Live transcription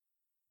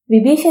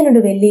విభీషణుడు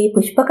వెళ్లి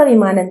పుష్పక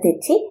విమానం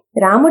తెచ్చి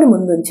రాముడి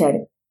ముందుంచాడు.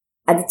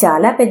 అది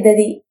చాలా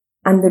పెద్దది.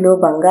 అందులో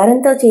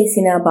బంగారంతో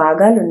చేసిన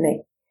భాగాలున్నాయి.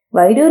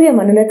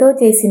 వైడూర్యమణులతో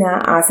చేసిన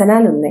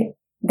ఆసనాలున్నాయి.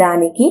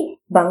 దానికి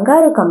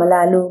బంగారు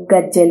కమలాలు,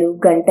 గజ్జెలు,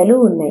 గంటలు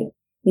ఉన్నాయి.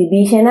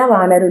 విభీషణ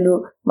వానరులు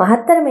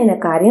మహత్తరమైన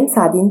కార్యం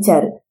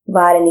సాధించారు.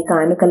 వారిని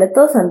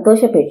కానుకలతో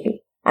సంతోషపెట్టు.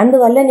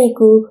 అందువల్ల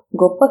నీకు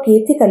గొప్ప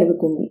కీర్తి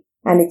కలుగుతుంది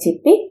అని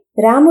చెప్పి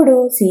రాముడు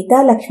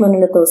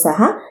సీతాలక్ష్మణులతో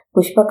సహా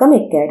పుష్పకం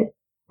ఎక్కాడు.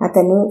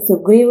 అతను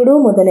సుగ్రీవుడు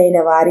మొదలైన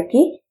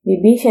వారికి,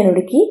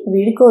 విభీషణుడికి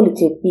వీడ్కోలు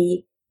చెప్పి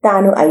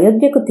తాను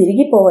అయోధ్యకు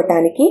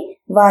తిరిగిపోవటానికి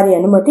వారి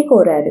అనుమతి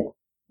కోరాడు.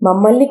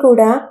 మమ్మల్ని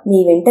కూడా నీ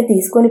వెంట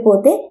తీసుకొని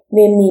పోతే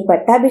మేం నీ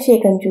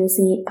పట్టాభిషేకం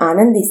చూసి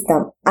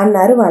ఆనందిస్తాం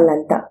అన్నారు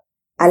వాళ్ళంతా.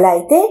 అలా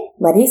అయితే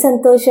మరీ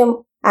సంతోషం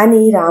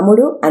అని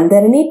రాముడు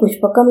అందరినీ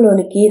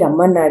పుష్పకంలోనికి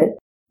రమ్మన్నాడు.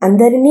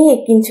 అందరినీ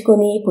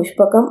ఎక్కించుకుని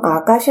పుష్పకం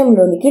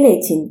ఆకాశంలోనికి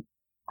లేచింది.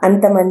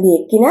 అంతమంది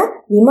ఎక్కినా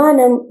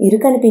విమానం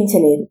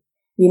ఇరుకనిపించలేదు.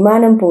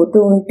 విమానం పోతూ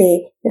ఉంటే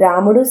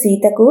రాముడు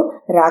సీతకు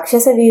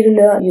రాక్షస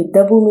వీరుల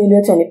యుద్ధభూమిలో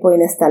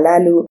చనిపోయిన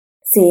స్థలాలు,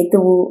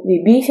 సేతువు,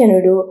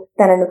 విభీషణుడు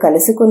తనను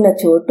కలుసుకున్న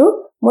చోటు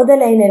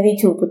మొదలైనవి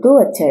చూపుతూ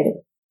వచ్చాడు.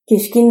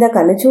 కిష్కింద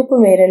కనుచూపు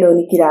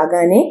మేరలోనికి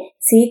రాగానే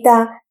సీత,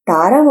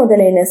 తార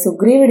మొదలైన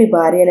సుగ్రీవుడి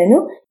భార్యలను,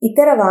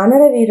 ఇతర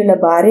వానర వీరుల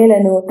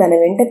భార్యలను తన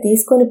వెంట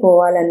తీసుకొని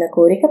పోవాలన్న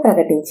కోరిక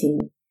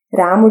ప్రకటించింది.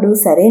 రాముడు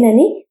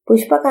సరేనని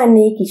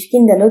పుష్పకాన్ని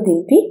కిష్కిందలో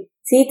దింపి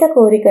సీత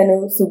కోరికను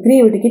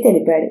సుగ్రీవుడికి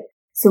తెలిపాడు.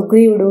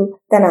 సుగ్రీవుడు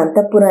తన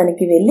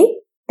అంతఃపురానికి వెళ్లి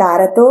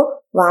తారతో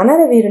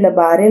వానర వీరుల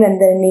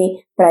భార్యలందరినీ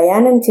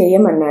ప్రయాణం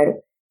చేయమన్నాడు.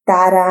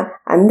 తార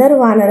అందరు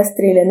వానర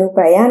స్త్రీలను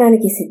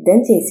ప్రయాణానికి సిద్ధం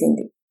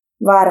చేసింది.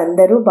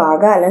 వారందరూ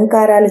బాగా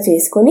అలంకారాలు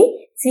చేసుకుని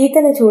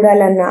సీతను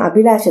చూడాలన్న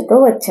అభిలాషతో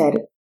వచ్చారు.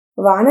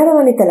 వానర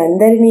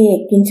వనితలందరినీ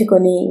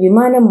ఎక్కించుకొని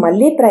విమానం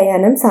మళ్లీ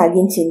ప్రయాణం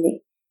సాగించింది.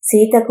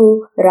 సీతకు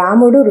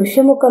రాముడు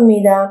ఋష్యముఖం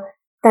మీద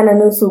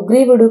తనను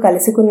సుగ్రీవుడు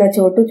కలుసుకున్న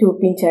చోటు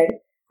చూపించాడు.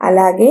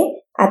 అలాగే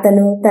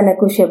అతను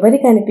తనకు శబరి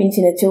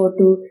కనిపించిన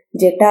చోటు,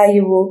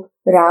 జటాయువు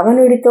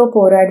రావణుడితో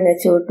పోరాడిన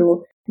చోటు,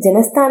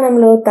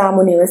 జనస్థానంలో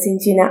తాము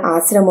నివసించిన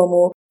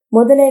ఆశ్రమము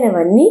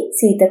మొదలైనవన్నీ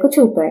సీతకు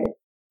చూపాడు.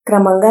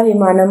 క్రమంగా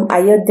విమానం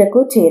అయోధ్యకు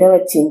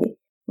చేరవచ్చింది.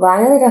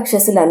 వానర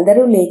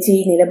రాక్షసులందరూ లేచి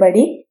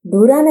నిలబడి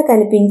దూరాన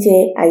కనిపించే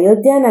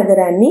అయోధ్య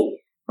నగరాన్ని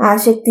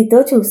ఆసక్తితో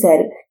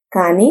చూశారు.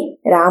 కాని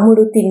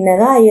రాముడు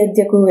తిన్నగా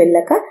అయోధ్యకు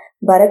వెళ్ళక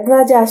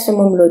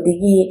భరద్వాజాశ్రమంలో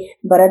దిగి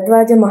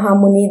భరద్వాజ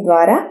మహాముని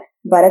ద్వారా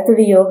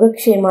భరతుడి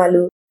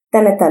యోగక్షేమాలు,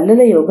 తన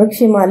తల్లుల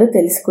యోగక్షేమాలు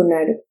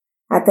తెలుసుకున్నాడు.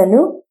 అతను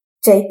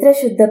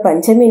చైత్రశుద్ధ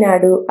పంచమి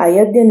నాడు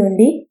అయోధ్య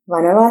నుండి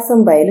వనవాసం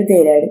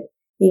బయలుదేరాడు.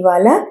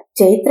 ఇవాళ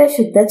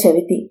చైత్రశుద్ధ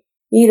చవితి.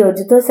 ఈ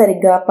రోజుతో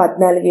సరిగ్గా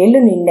 14 ఏళ్లు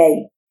నిండాయి.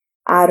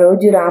 ఆ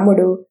రోజు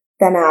రాముడు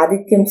తన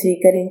ఆతిథ్యం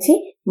స్వీకరించి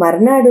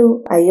మర్నాడు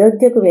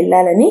అయోధ్యకు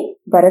వెళ్లాలని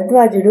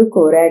భరద్వాజుడు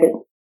కోరాడు.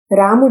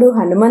 రాముడు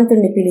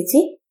హనుమంతుణ్ణి పిలిచి,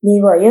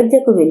 నీవు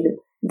అయోధ్యకు వెళ్ళు.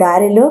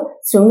 దారిలో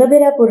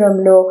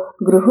శృంగబెరపురంలో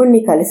గృహుణ్ణి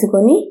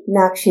కలుసుకొని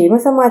నా క్షేమ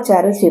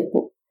సమాచారం చెప్పు.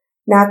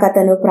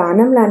 నాకతను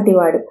ప్రాణం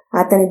లాంటివాడు.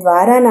 అతని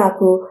ద్వారా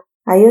నాకు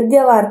అయోధ్య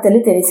వార్తలు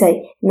తెలిసాయి.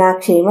 నా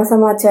క్షేమ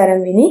సమాచారం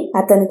విని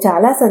అతను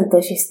చాలా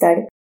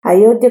సంతోషిస్తాడు.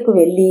 అయోధ్యకు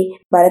వెళ్లి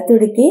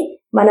భరతుడికి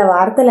మన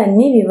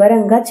వార్తలన్నీ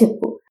వివరంగా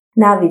చెప్పు.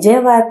 నా విజయ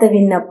వార్త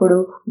విన్నప్పుడు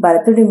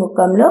భరతుడి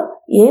ముఖంలో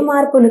ఏ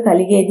మార్పులు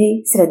కలిగేది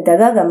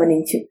శ్రద్ధగా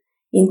గమనించు.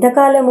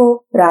 ఇంతకాలము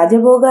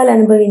రాజభోగాలు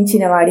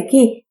అనుభవించిన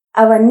వాడికి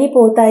అవన్నీ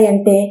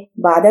పోతాయంటే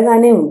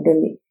బాధగానే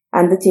ఉంటుంది.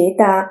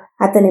 అందుచేత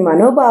అతని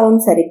మనోభావం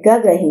సరిగ్గా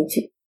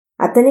గ్రహించు.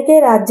 అతనికే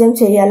రాజ్యం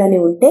చేయాలని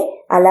ఉంటే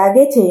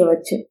అలాగే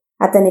చేయవచ్చు.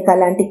 అతనికి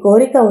అలాంటి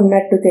కోరిక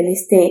ఉన్నట్టు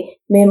తెలిస్తే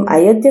మేం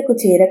అయోధ్యకు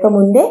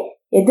చేరకముందే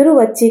ఎదురు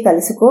వచ్చి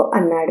కలుసుకో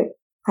అన్నాడు.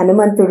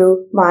 హనుమంతుడు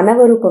మానవ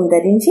రూపం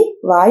ధరించి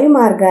వాయు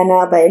మార్గాన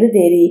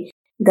బయలుదేరి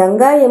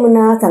గంగా యమున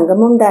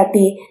సంగమం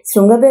దాటి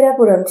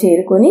శృంగబెరపురం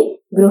చేరుకుని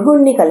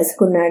గృహుణ్ణి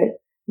కలుసుకున్నాడు.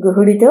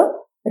 గృహుడితో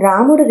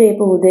రాముడు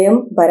రేపు ఉదయం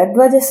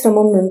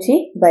భరద్వాజాశ్రమం నుంచి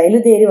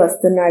బయలుదేరి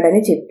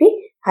వస్తున్నాడని చెప్పి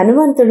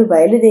హనుమంతుడు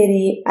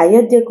బయలుదేరి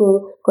అయోధ్యకు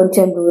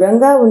కొంచెం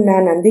దూరంగా ఉన్న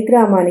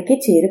నందిగ్రామానికి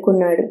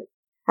చేరుకున్నాడు.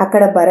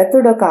 అక్కడ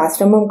భరతుడొక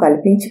ఆశ్రమం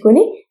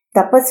కల్పించుకుని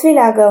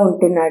తపస్విలాగా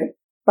ఉంటున్నాడు.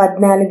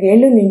 14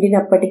 ఏళ్లు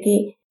నిండినప్పటికీ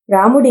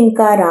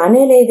రాముడింకా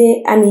రానేలేదే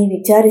అని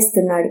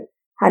విచారిస్తున్నాడు.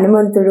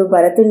 హనుమంతుడు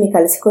భరతుణ్ణి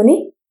కలుసుకొని,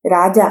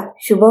 రాజా,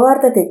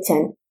 శుభవార్త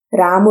తెచ్చాను.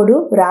 రాముడు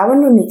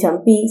రావణుణ్ణి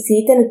చంపి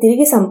సీతను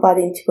తిరిగి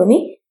సంపాదించుకుని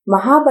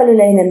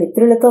మహాబలులైన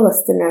మిత్రులతో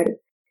వస్తున్నాడు.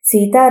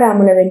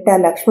 సీతారాముల వెంట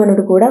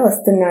లక్ష్మణుడు కూడా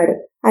వస్తున్నాడు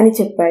అని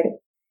చెప్పాడు.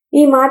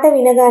 ఈ మాట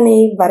వినగానే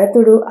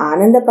భరతుడు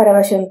ఆనంద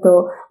పరవశంతో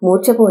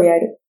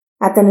మూర్ఛపోయాడు.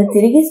 అతను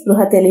తిరిగి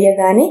స్పృహ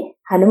తెలియగానే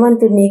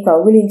హనుమంతుణ్ణి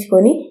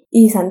కౌగిలించుకొని,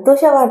 ఈ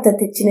సంతోష వార్త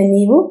తెచ్చిన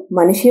నీవు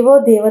మనిషివో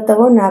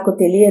దేవతవో నాకు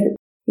తెలియదు.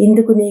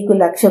 ఇందుకు నీకు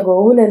 1,00,000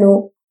 గోవులను,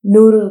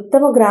 100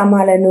 ఉత్తమ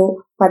గ్రామాలను,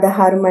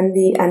 16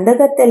 మంది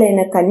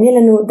అందగత్తెలైన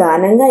కన్యలను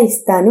దానంగా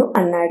ఇస్తాను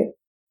అన్నాడు.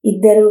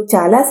 ఇద్దరు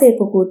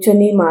చాలాసేపు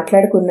కూర్చొని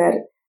మాట్లాడుకున్నారు.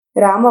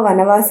 రామ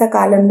వనవాస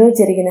కాలంలో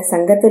జరిగిన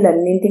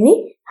సంగతులన్నింటినీ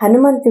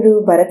హనుమంతుడు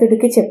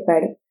భరతుడికి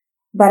చెప్పాడు.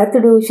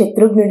 భరతుడు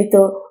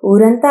శత్రుఘ్నుడితో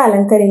ఊరంతా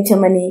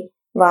అలంకరించమని,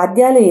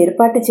 వాద్యాలు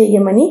ఏర్పాటు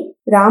చెయ్యమని,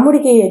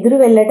 రాముడికి ఎదురు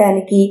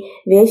వెళ్లటానికి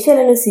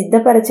వేశ్యలను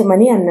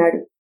సిద్ధపరచమని అన్నాడు.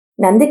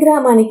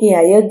 నందిగ్రామానికి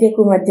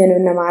అయోధ్యకు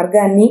మధ్యనున్న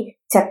మార్గాన్ని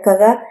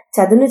చక్కగా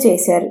చదును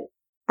చేశారు.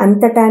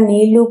 అంతటా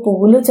నీళ్లు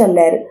పువ్వులు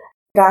చల్లారు.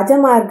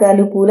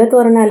 రాజమార్గాలు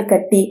పూలతోరణాలు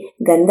కట్టి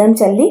గంధం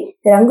చల్లి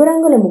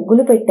రంగురంగుల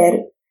ముగ్గులు పెట్టారు.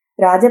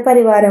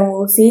 రాజపరివారము,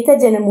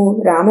 సీతజనము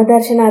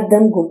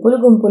రామదర్శనార్థం గుంపులు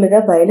గుంపులుగా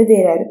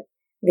బయలుదేరారు.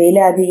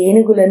 వేలాది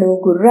ఏనుగులను,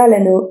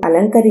 గుర్రాలను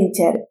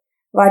అలంకరించారు.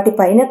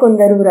 వాటిపైన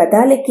కొందరు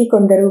రథాలెక్కి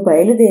కొందరు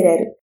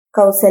బయలుదేరారు.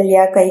 కౌసల్య,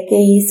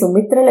 కైకేయి,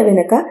 సుమిత్రల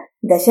వెనుక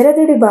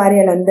దశరథుడి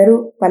భార్యలందరూ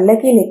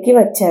పల్లకీలెక్కి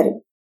వచ్చారు.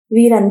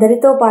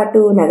 వీరందరితో పాటు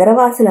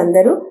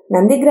నగరవాసులందరూ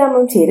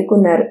నందిగ్రామం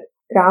చేరుకున్నారు.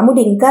 రాముడు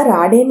ఇంకా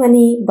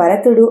రాడేమని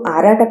భరతుడు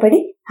ఆరాటపడి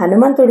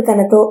హనుమంతుడు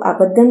తనతో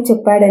అబద్ధం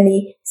చెప్పాడని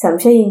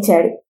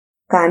సంశయించాడు.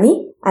 కాని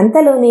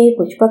అంతలోనే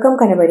పుష్పకం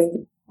కనబడింది.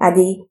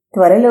 అది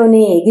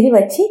త్వరలోనే ఎగిరి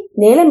వచ్చి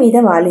నేల మీద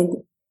వాలింది.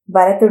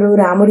 భరతుడు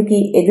రాముడికి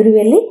ఎదురు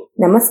వెళ్లి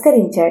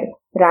నమస్కరించాడు.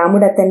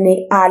 రాముడతన్ని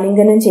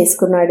ఆలింగనం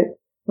చేసుకున్నాడు.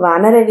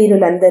 వానర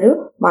వీరులందరూ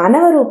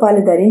మానవ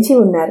రూపాలు ధరించి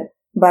ఉన్నారు.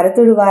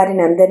 భరతుడు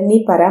వారినందరినీ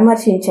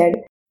పరామర్శించాడు.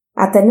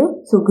 అతను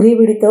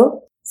సుగ్రీవుడితో,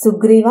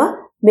 సుగ్రీవా,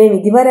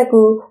 మేమిదివరకు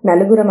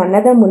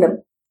నలుగురమన్నదమ్ములం.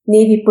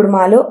 నీవిప్పుడు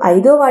మాలో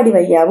 5వ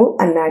వాడివయ్యావు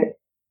అన్నాడు.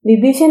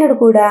 విభీషణుడు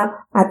కూడా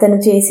అతను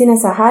చేసిన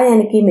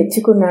సహాయానికి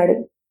మెచ్చుకున్నాడు.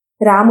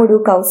 రాముడు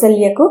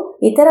కౌసల్యకు,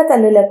 ఇతర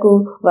తల్లులకు,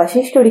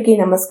 వశిష్ఠుడికి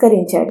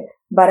నమస్కరించాడు.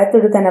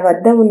 భరతుడు తన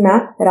వద్ద ఉన్న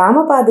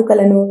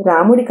రామపాదుకలను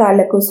రాముడి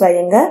కాళ్లకు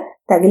స్వయంగా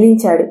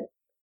తగిలించాడు.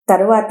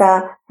 తరువాత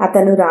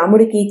అతను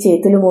రాముడికి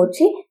చేతులు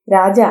మోడ్చి,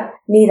 రాజా,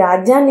 నీ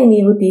రాజ్యాన్ని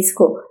నీవు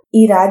తీసుకో.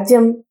 ఈ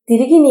రాజ్యం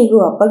తిరిగి నీకు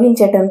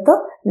అప్పగించటంతో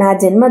నా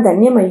జన్మ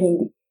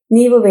ధన్యమయ్యింది.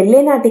 నీవు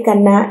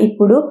వెళ్లేనాటికన్నా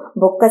ఇప్పుడు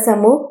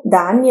బొక్కసము,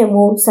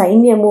 ధాన్యము,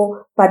 సైన్యము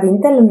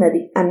 10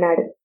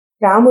 అన్నాడు.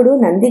 రాముడు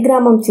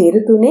నందిగ్రామం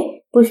చేరుతూనే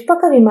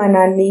పుష్పక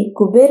విమానాన్ని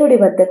కుబేరుడి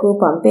వద్దకు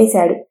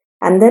పంపేశాడు.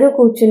 అందరూ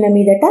కూర్చున్న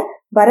మీదట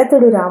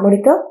భరతుడు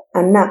రాముడితో,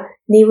 అన్నా,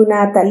 నీవు నా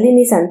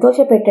తల్లిని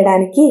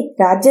సంతోషపెట్టడానికి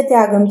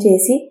రాజ్యత్యాగం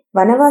చేసి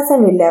వనవాసం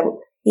వెళ్ళావు.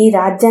 ఈ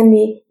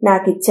రాజ్యాన్ని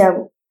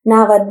నాకిచ్చావు. నా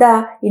వద్ద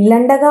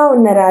ఇల్లండగా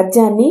ఉన్న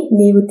రాజ్యాన్ని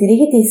నీవు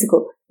తిరిగి తీసుకో.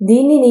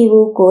 దీన్ని నీవు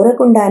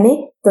కోరకుండానే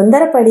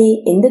తొందరపడి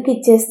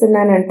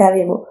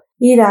ఎందుకిచ్చేస్తున్నానంటావేమో.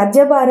 ఈ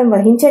రాజ్యభారం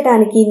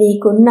వహించటానికి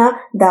నీకున్న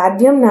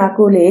దార్ఢ్యం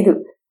నాకు లేదు.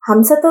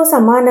 హంసతో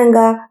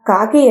సమానంగా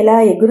కాకి ఎలా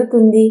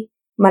ఎగురుతుంది?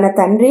 మన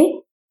తండ్రి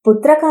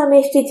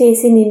పుత్రకామేష్టి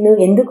చేసి నిన్ను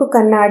ఎందుకు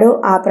కన్నాడో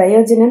ఆ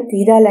ప్రయోజనం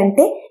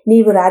తీరాలంటే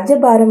నీవు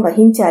రాజ్యభారం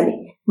వహించాలి,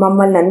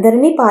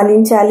 మమ్మల్నందరినీ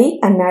పాలించాలి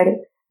అన్నాడు.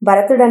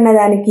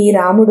 భరతుడన్నదానికి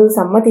రాముడు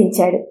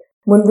సమ్మతించాడు.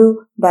 ముందు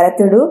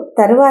భరతుడు,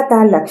 తరువాత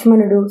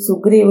లక్ష్మణుడు,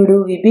 సుగ్రీవుడు,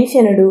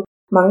 విభీషణుడు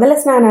మంగళ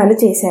స్నానాలు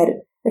చేశారు.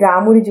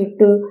 రాముడి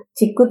జుట్టు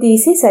చిక్కు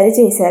తీసి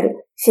సరిచేశారు.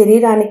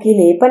 శరీరానికి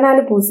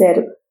లేపనాలు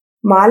పూశారు.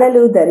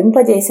 మాలలు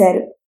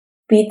ధరింపజేశారు.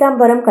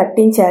 పీతాంబరం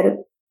కట్టించారు.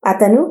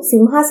 అతను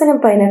సింహాసనం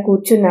పైన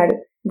కూర్చున్నాడు.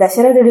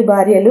 దశరథుడి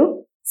భార్యలు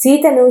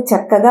సీతను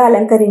చక్కగా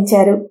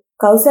అలంకరించారు.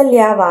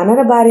 కౌసల్య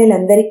వానర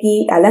భార్యలందరికీ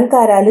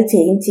అలంకారాలు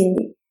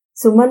చేయించింది.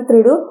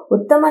 సుమంత్రుడు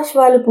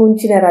ఉత్తమశ్వాలు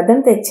పూంచిన రథం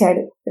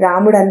తెచ్చాడు.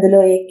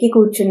 రాముడందులో ఎక్కి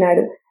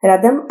కూర్చున్నాడు.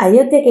 రథం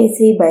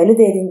అయోధ్యకేసి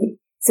బయలుదేరింది.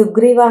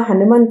 సుగ్రీవ,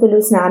 హనుమంతులు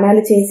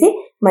స్నానాలు చేసి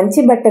మంచి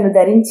బట్టలు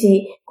ధరించి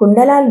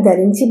కుండలాలు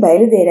ధరించి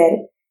బయలుదేరారు.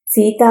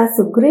 సీత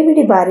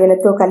సుగ్రీవుడి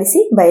భార్యలతో కలిసి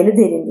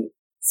బయలుదేరింది.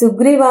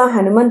 సుగ్రీవ,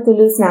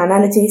 హనుమంతులు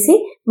స్నానాలు చేసి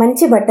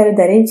మంచి బట్టలు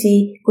ధరించి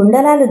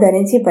కుండలాలు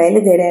ధరించి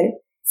బయలుదేరారు.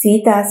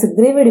 సీత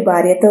సుగ్రీవుడి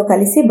భార్యతో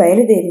కలిసి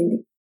బయలుదేరింది.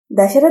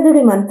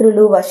 దశరథుడి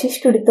మంత్రులు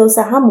వశిష్ఠుడితో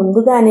సహా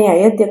ముందుగానే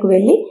అయోధ్యకు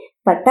వెళ్లి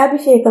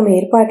పట్టాభిషేకం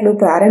ఏర్పాట్లు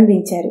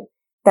ప్రారంభించారు.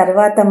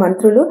 తర్వాత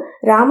మంత్రులు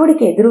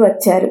రాముడికి ఎదురు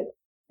వచ్చారు.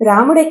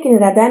 రాముడెక్కిన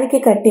రథానికి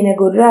కట్టిన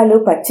గుర్రాలు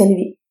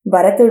పచ్చనివి.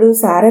 భరతుడు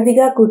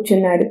సారథిగా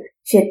కూర్చున్నాడు.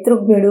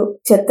 శత్రుఘ్నుడు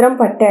ఛత్రం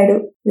పట్టాడు.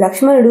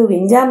 లక్ష్మణుడు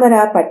వింజామర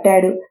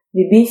పట్టాడు.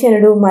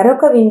 విభీషణుడు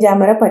మరొక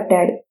వింజామర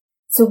పట్టాడు.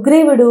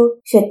 సుగ్రీవుడు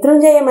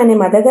శత్రుంజయమనే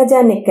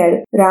మదగజాన్నెక్కాడు.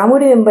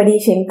 రాముడి వెంబడి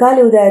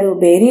శంఖాలుదారు,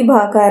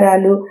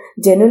 బేరీభాకారాలు,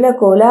 జనుల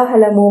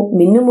కోలాహలము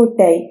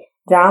మిన్నుముట్టాయి.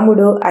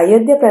 రాముడు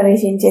అయోధ్య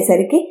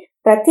ప్రవేశించేసరికి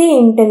ప్రతి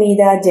ఇంట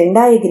మీద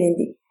జెండా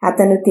ఎగిరింది.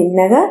 అతను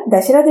తిన్నగా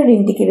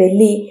దశరథుడింటికి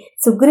వెళ్లి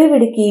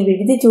సుగ్రీవుడికి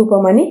విడిది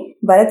చూపమని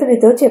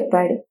భరతుడితో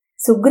చెప్పాడు.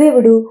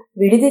 సుగ్రీవుడు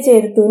విడిది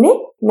చేరుతూనే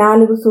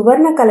 4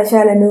 సువర్ణ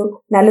కలశాలను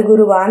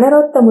 4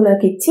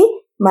 వానరోత్తములకిచ్చి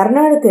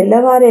మర్నాడు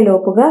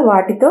తెల్లవారేలోపుగా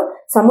వాటితో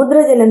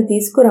సముద్రజలం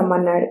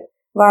తీసుకురమ్మన్నాడు.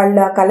 వాళ్ళ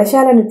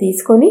కలశాలను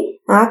తీసుకొని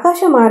ఆకాశ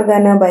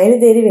మార్గాన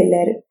బయలుదేరి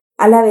వెళ్లారు.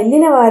 అలా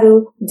వెళ్లిన వారు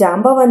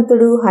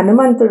జాంబవంతుడు,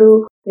 హనుమంతుడు,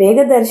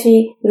 వేగదర్శి,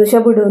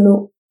 వృషభుడును.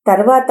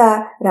 తర్వాత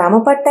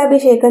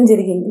రామపట్టాభిషేకం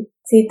జరిగింది.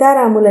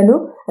 సీతారాములను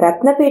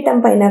రత్నపీఠం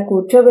పైన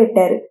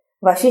కూర్చోబెట్టారు.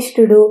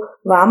 వశిష్ఠుడు,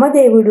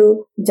 వామదేవుడు,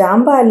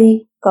 జాంబాలి,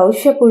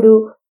 కౌశ్యపుడు,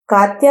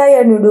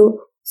 కాత్యాయనుడు,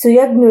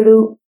 సుయజ్ఞుడు,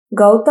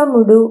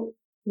 గౌతముడు,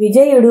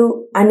 విజయుడు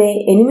అనే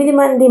 8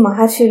 మంది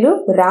మహర్షులు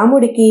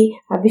రాముడికి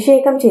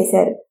అభిషేకం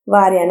చేశారు.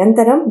 వారి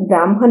అనంతరం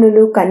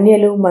బ్రాహ్మణులు,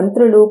 కన్యలు,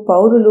 మంత్రులు,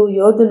 పౌరులు,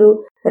 యోధులు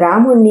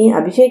రాముణ్ణి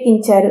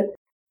అభిషేకించారు.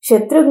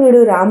 శత్రుఘ్నుడు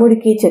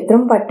రాముడికి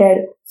ఛత్రం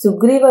పట్టాడు.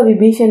 సుగ్రీవ,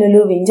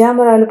 విభీషణులు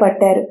వింజామరాలు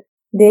పట్టారు.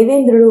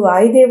 దేవేంద్రుడు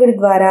వాయుదేవుడి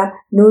ద్వారా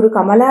 100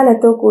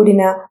 కమలాలతో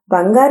కూడిన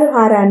బంగారు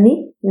హారాన్ని,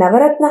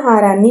 నవరత్న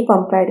హారాన్ని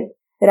పంపాడు.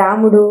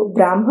 రాముడు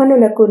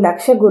బ్రాహ్మణులకు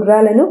 1,00,000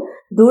 గుర్రాలను,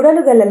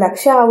 దూడలు గల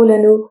 1,00,000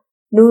 ఆవులను,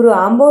 100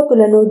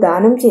 ఆంబోతులను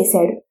దానం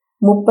చేశాడు.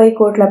 30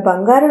 కోట్ల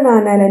బంగారు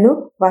నాణాలను,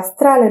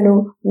 వస్త్రాలను,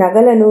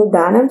 నగలను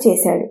దానం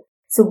చేశాడు.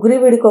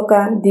 సుగ్రీవుడికొక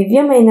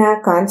దివ్యమైన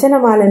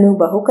కాంచనమాలను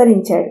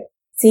బహుకరించాడు.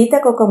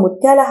 సీతకొక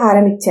ముత్యాల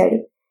హారమిచ్చాడు.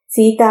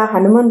 సీత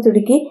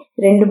హనుమంతుడికి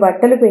 2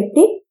 బట్టలు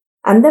పెట్టి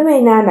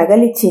అందమైన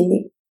నగలిచ్చింది.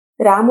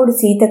 రాముడు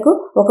సీతకు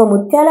ఒక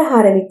ముత్యాల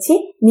హారమిచ్చి,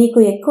 నీకు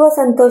ఎక్కువ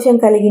సంతోషం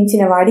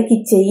కలిగించిన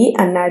వాడికిచ్చేయి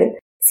అన్నాడు.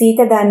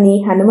 సీత దాన్ని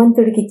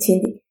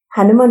హనుమంతుడికిచ్చింది.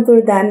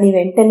 హనుమంతుడు దాన్ని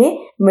వెంటనే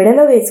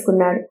మెడలో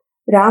వేసుకున్నాడు.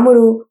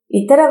 రాముడు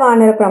ఇతర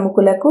వానర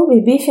ప్రముఖులకు,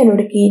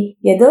 విభీషణుడికి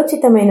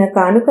యథోచితమైన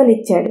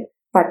కానుకలిచ్చాడు.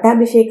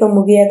 పట్టాభిషేకం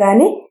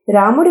ముగియగానే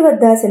రాముడి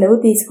వద్ద సెలవు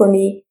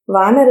తీసుకొని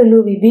వానరులు,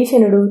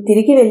 విభీషణుడు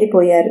తిరిగి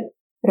వెళ్లిపోయారు.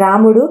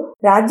 రాముడు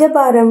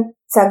రాజ్యభారం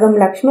సగం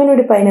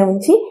లక్ష్మణుడి పైన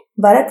ఉంచి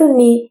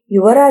భరతుణ్ణి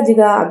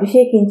యువరాజుగా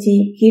అభిషేకించి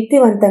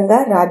కీర్తివంతంగా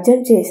రాజ్యం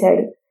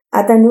చేశాడు.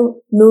 అతను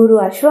 100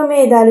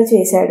 అశ్వమేధాలు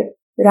చేశాడు.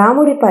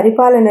 రాముడి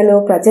పరిపాలనలో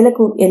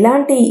ప్రజలకు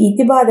ఎలాంటి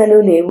ఇతిబాధలు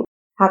లేవు,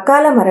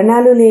 అకాల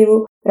మరణాలు లేవు.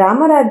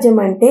 రామరాజ్యం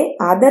అంటే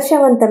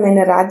ఆదర్శవంతమైన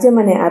రాజ్యం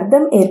అనే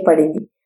అర్థం ఏర్పడింది.